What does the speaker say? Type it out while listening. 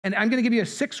And I'm going to give you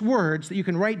 6 words that you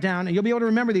can write down, and you'll be able to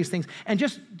remember these things. And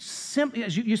just simply,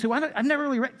 as you say, well, I've never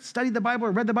really studied the Bible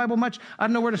or read the Bible much. I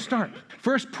don't know where to start.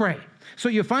 First, pray. So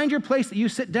you find your place that you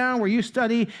sit down where you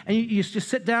study, and you just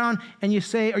sit down and you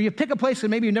say, or you pick a place,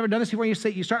 and maybe you've never done this before, and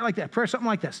you start like that, prayer, something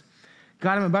like this.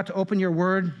 God, I'm about to open your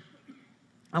word.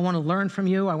 I want to learn from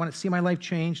you. I want to see my life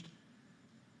changed.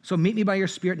 So meet me by your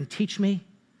Spirit and teach me.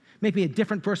 Make me a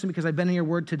different person because I've been in your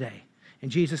word today. In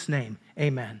Jesus' name,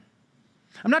 amen.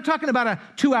 I'm not talking about a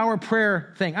 2-hour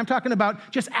prayer thing. I'm talking about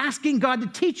just asking God to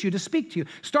teach you, to speak to you.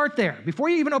 Start there. Before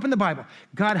you even open the Bible,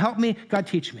 God help me, God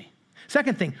teach me.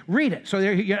 Second thing, read it. So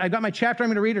I got my chapter I'm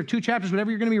going to read, or 2 chapters,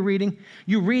 whatever you're going to be reading.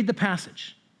 You read the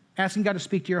passage, asking God to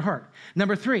speak to your heart.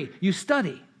 Number 3, you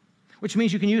study, which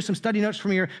means you can use some study notes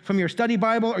from your study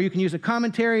Bible, or you can use a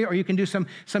commentary, or you can do some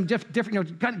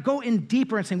different, go in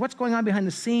deeper and saying, what's going on behind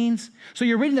the scenes? So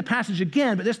you're reading the passage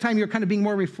again, but this time you're kind of being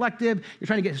more reflective. You're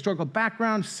trying to get historical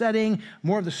background, setting,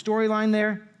 more of the storyline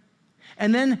there.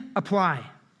 And then apply.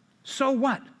 So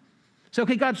what? Say,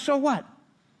 okay, God, so what?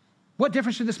 What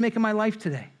difference should this make in my life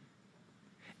today?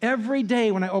 Every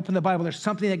day when I open the Bible, there's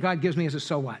something that God gives me as a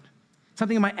so what.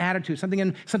 Something in my attitude,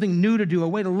 something new to do, a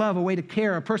way to love, a way to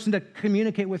care, a person to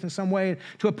communicate with in some way,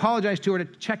 to apologize to, or to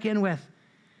check in with.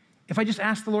 If I just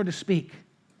ask the Lord to speak,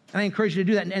 and I encourage you to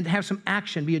do that and have some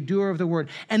action, be a doer of the word,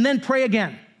 and then pray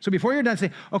again. So before you're done,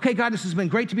 say, okay, God, this has been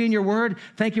great to be in your word.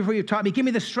 Thank you for what you've taught me. Give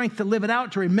me the strength to live it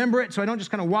out, to remember it, so I don't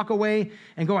just kind of walk away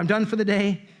and go, I'm done for the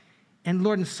day. And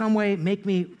Lord, in some way, make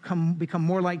me become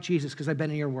more like Jesus because I've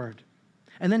been in your word.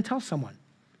 And then tell someone.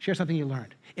 Share something you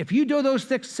learned. If you do those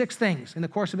 6 things in the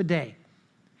course of a day,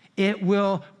 it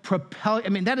will propel,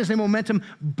 that is a momentum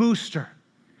booster.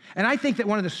 And I think that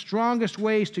one of the strongest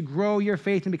ways to grow your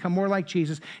faith and become more like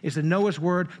Jesus is to know his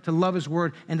word, to love his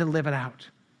word, and to live it out.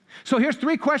 So here's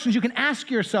 3 questions you can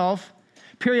ask yourself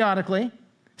periodically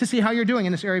to see how you're doing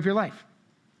in this area of your life.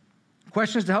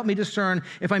 Questions to help me discern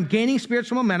if I'm gaining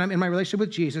spiritual momentum in my relationship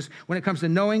with Jesus when it comes to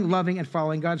knowing, loving, and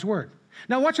following God's word.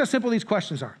 Now watch how simple these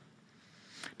questions are.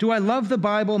 Do I love the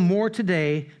Bible more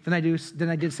today than I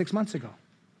did 6 months ago?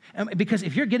 Because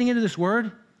if you're getting into this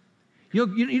word,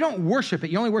 you don't worship it.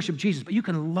 You only worship Jesus, but you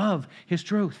can love his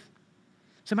truth.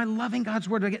 So am I loving God's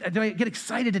word? Do I get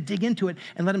excited to dig into it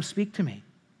and let him speak to me?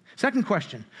 Second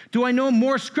question, do I know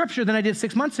more scripture than I did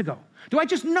 6 months ago? Do I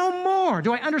just know more?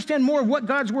 Do I understand more of what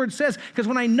God's word says? Because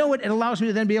when I know it, it allows me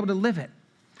to then be able to live it.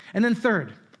 And then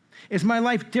third, is my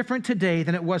life different today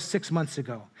than it was 6 months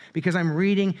ago? Because I'm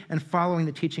reading and following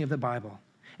the teaching of the Bible.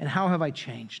 And how have I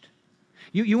changed?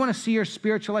 You want to see your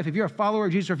spiritual life, if you're a follower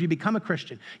of Jesus or if you become a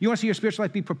Christian, you want to see your spiritual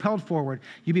life be propelled forward.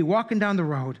 You be walking down the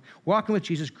road, walking with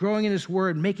Jesus, growing in his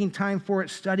word, making time for it,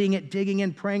 studying it, digging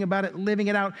in, praying about it, living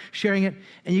it out, sharing it.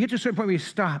 And you get to a certain point where you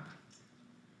stop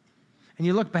and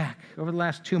you look back over the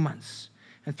last 2 months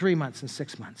and 3 months and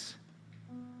 6 months.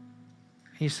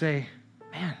 And you say,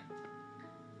 man,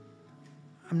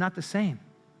 I'm not the same.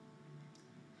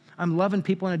 I'm loving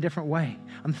people in a different way.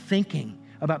 I'm thinking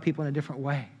about people in a different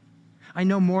way. I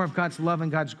know more of God's love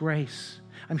and God's grace.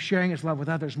 I'm sharing his love with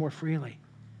others more freely.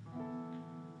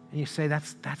 And you say,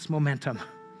 that's momentum.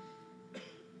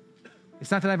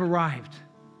 It's not that I've arrived.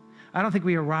 I don't think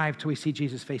we arrive till we see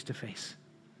Jesus face to face.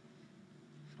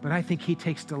 But I think he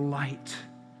takes delight,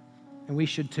 and we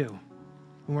should too,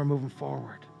 when we're moving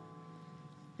forward.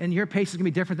 And your pace is going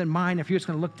to be different than mine. If you're just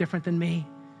going to look different than me.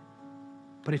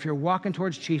 But if you're walking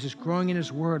towards Jesus, growing in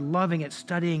his word, loving it,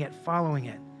 studying it, following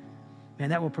it, man,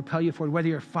 that will propel you forward, whether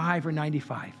you're 5 or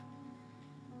 95.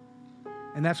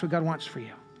 And that's what God wants for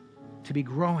you, to be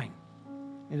growing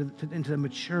into the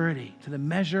maturity, to the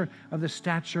measure of the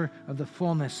stature of the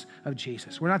fullness of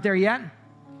Jesus. We're not there yet,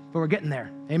 but we're getting there.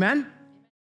 Amen?